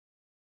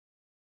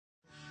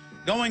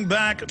Going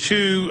back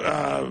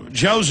to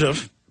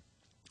Joseph,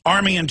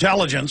 Army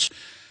Intelligence.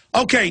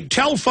 Okay,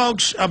 tell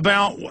folks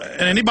about,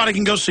 and anybody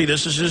can go see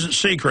this isn't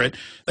secret,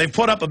 they've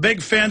put up a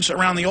big fence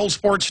around the old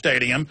sports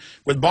stadium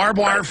with barbed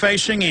wire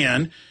facing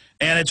in,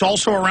 and it's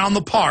also around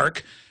the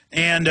park.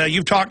 And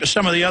you've talked to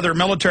some of the other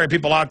military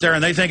people out there,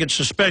 and they think it's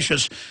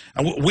suspicious.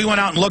 We went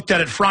out and looked at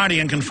it Friday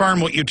and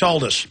confirmed what you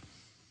told us.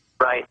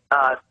 Right.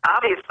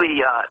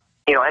 Obviously,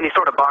 you know, any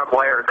sort of barbed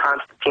wire or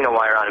concertina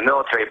wire on a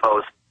military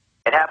post,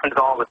 it happens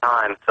all the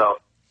time. So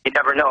you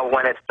never know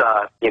when it's,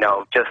 you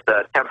know, just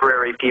a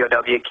temporary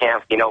POW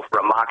camp, you know, for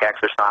a mock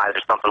exercise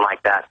or something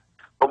like that.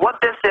 But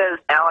what this is,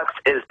 Alex,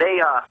 is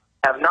they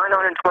have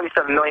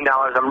 $927 million.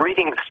 I'm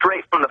reading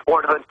straight from the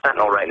Fort Hood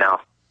Sentinel right now.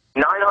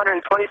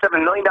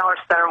 $927 million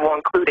center will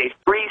include a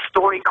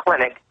 3-story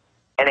clinic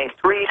and a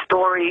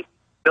 3-story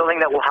building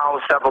that will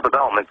house several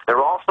developments. There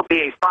will also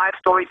be a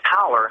 5-story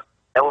tower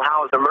that will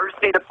house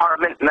emergency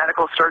department,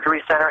 medical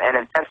surgery center, and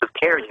intensive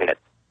care units.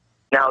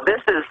 Now,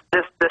 this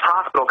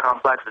hospital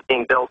complex is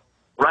being built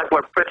right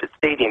where Privet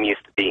Stadium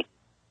used to be.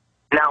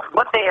 Now,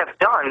 what they have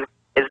done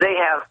is they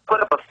have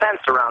put up a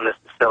fence around this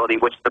facility,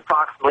 which is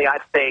approximately,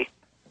 I'd say,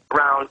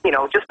 around, you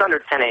know, just under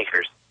 10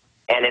 acres.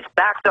 And it's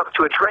backed up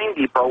to a train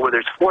depot where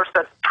there's 4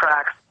 sets of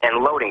tracks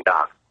and loading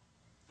docks.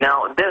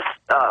 Now, this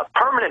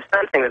permanent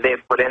fencing that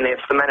they've put in, they've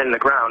cemented in the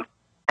ground,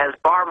 has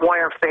barbed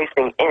wire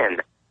facing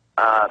in.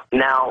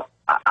 Now,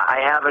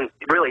 I haven't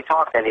really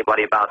talked to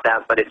anybody about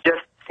that, but it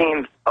just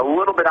seems a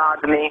little bit odd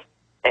to me,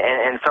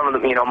 and some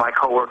of the, you know, my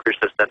coworkers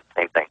have said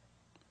the same thing.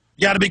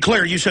 Yeah, to be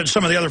clear, you said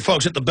some of the other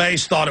folks at the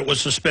base thought it was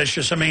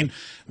suspicious. I mean,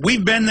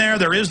 we've been there.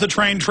 There is the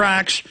train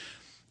tracks.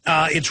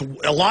 It's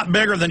a lot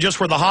bigger than just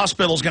where the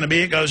hospital is going to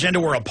be. It goes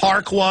into where a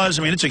park was.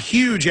 I mean, it's a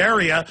huge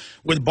area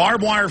with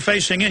barbed wire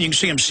facing in. You can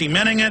see them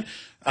cementing it,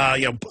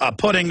 you know,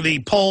 putting the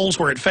poles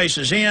where it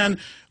faces in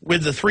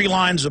with the 3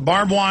 lines of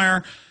barbed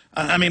wire.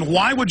 I mean,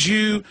 why would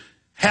you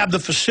have the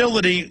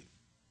facility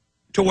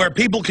to where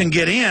people can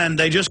get in,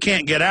 they just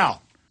can't get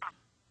out?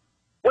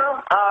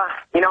 Well,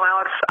 you know,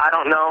 Alex, I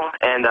don't know,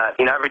 and,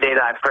 you know, every day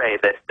that I pray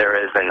that there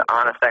is an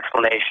honest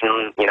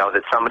explanation, you know,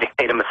 that somebody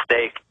made a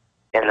mistake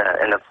in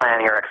the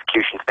planning or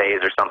execution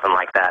phase or something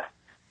like that.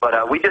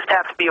 But we just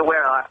have to be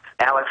aware,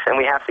 Alex, and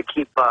we have to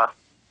keep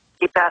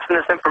passing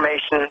this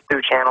information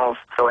through channels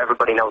so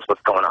everybody knows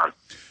what's going on.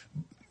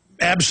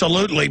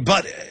 Absolutely,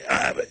 but,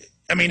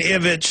 I mean,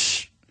 if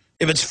it's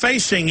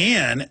facing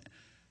in,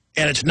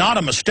 and it's not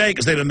a mistake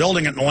because they've been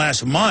building it in the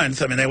last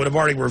month. I mean, they would have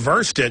already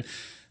reversed it.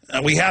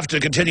 We have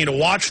to continue to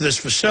watch this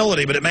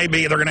facility, but it may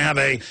be they're going to have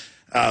a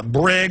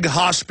brig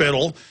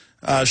hospital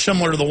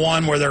similar to the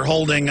one where they're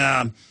holding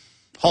the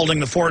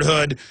Fort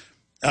Hood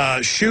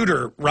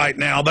shooter right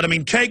now. But, I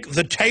mean, take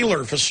the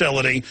Taylor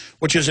facility,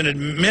 which is an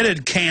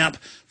admitted camp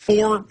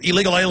for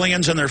illegal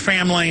aliens and their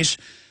families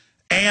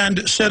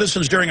and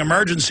citizens during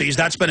emergencies.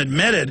 That's been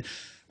admitted.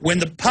 When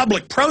the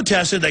public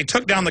protested, they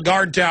took down the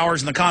guard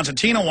towers and the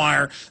concertina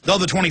wire, though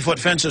the 20-foot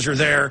fences are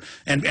there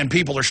and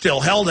people are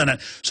still held in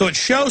it. So it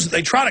shows that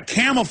they try to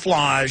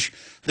camouflage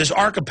this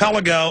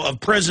archipelago of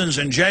prisons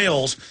and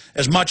jails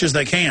as much as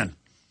they can.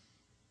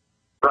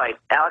 Right.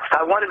 Alex,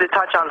 I wanted to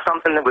touch on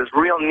something that was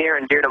real near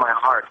and dear to my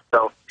heart.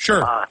 So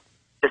sure.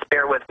 Just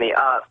bear with me.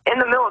 In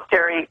the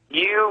military,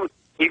 you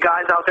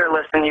guys out there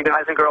listening, you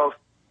guys and girls,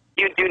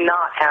 you do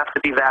not have to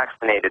be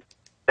vaccinated.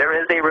 There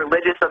is a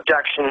religious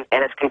objection,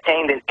 and it's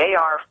contained in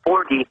AR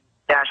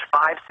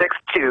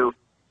 40-562,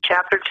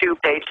 Chapter 2,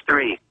 page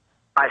 3.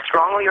 I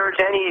strongly urge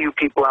any of you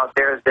people out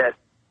there that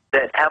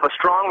have a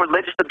strong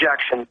religious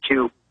objection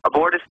to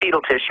aborted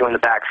fetal tissue in the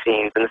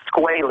vaccines and the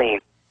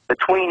squalene, the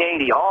tween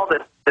 80, all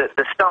the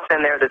stuff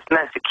in there that's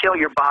meant to kill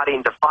your body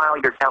and defile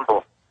your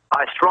temple.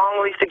 I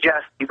strongly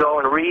suggest you go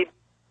and read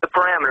the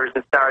parameters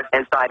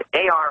inside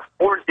AR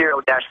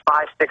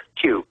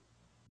 40-562.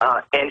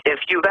 And if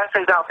you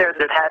veterans out there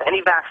that have had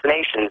any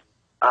vaccinations,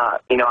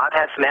 you know, I've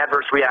had some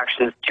adverse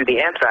reactions to the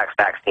anthrax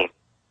vaccine.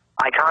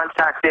 I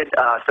contacted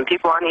some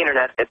people on the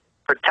internet at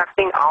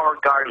Protecting Our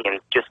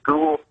Guardians. Just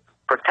Google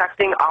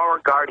Protecting Our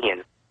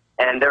Guardians.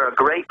 And they're a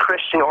great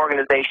Christian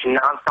organization,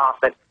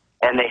 nonprofit,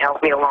 and they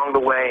helped me along the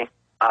way.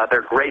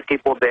 They're great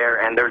people there,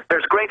 and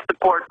there's great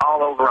support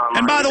all over online.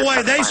 And by the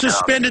way, they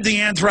suspended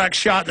the anthrax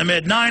shot in the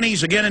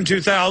mid-'90s, again in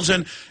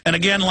 2000, and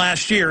again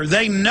last year.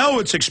 They know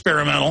it's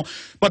experimental,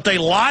 but they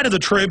lie to the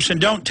troops and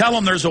don't tell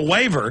them there's a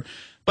waiver.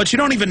 But you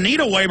don't even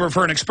need a waiver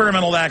for an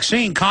experimental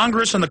vaccine.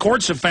 Congress and the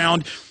courts have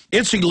found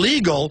it's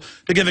illegal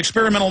to give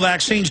experimental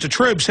vaccines to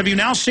troops. Have you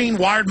now seen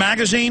Wired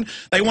Magazine?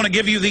 They want to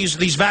give you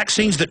these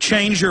vaccines that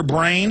change your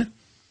brain.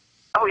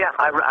 Oh, yeah,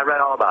 I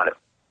read all about it.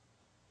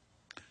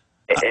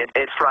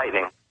 It's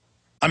frightening.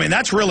 I mean,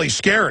 that's really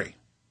scary.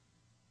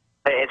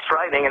 It's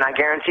frightening, and I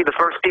guarantee the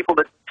first people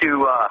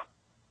to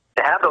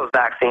have those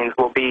vaccines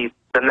will be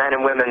the men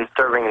and women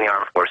serving in the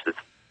armed forces.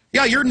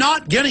 Yeah, you're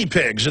not guinea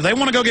pigs. If they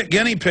want to go get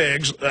guinea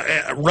pigs,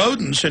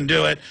 rodents, and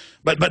do it,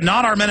 but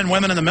not our men and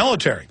women in the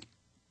military.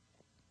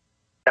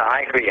 No,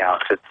 I agree,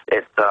 Alex.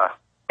 It's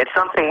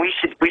something we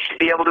should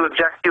be able to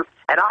object to,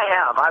 and I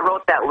have. I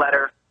wrote that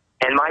letter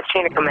And my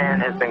chain of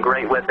command has been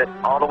great with it,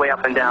 all the way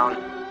up and down,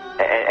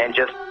 and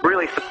just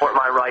really support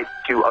my right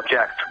to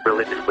object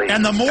religiously.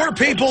 And the more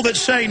people that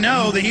say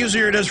no, the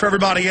easier it is for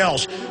everybody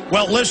else.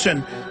 Well,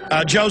 listen,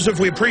 Joseph,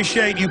 we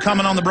appreciate you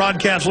coming on the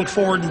broadcast. Look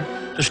forward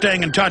to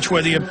staying in touch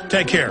with you.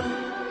 Take care.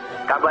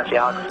 God bless you,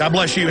 Alex. God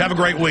bless you. Have a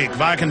great week.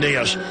 Via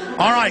Diaz.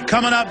 All right,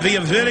 coming up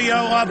via video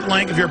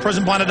uplink if you're a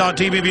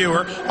PrisonPlanet.tv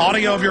viewer,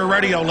 audio if you're a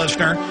radio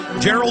listener,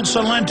 Gerald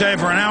Salente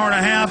for an hour and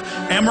a half,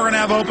 and we're going to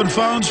have open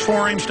phones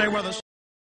for him. Stay with us.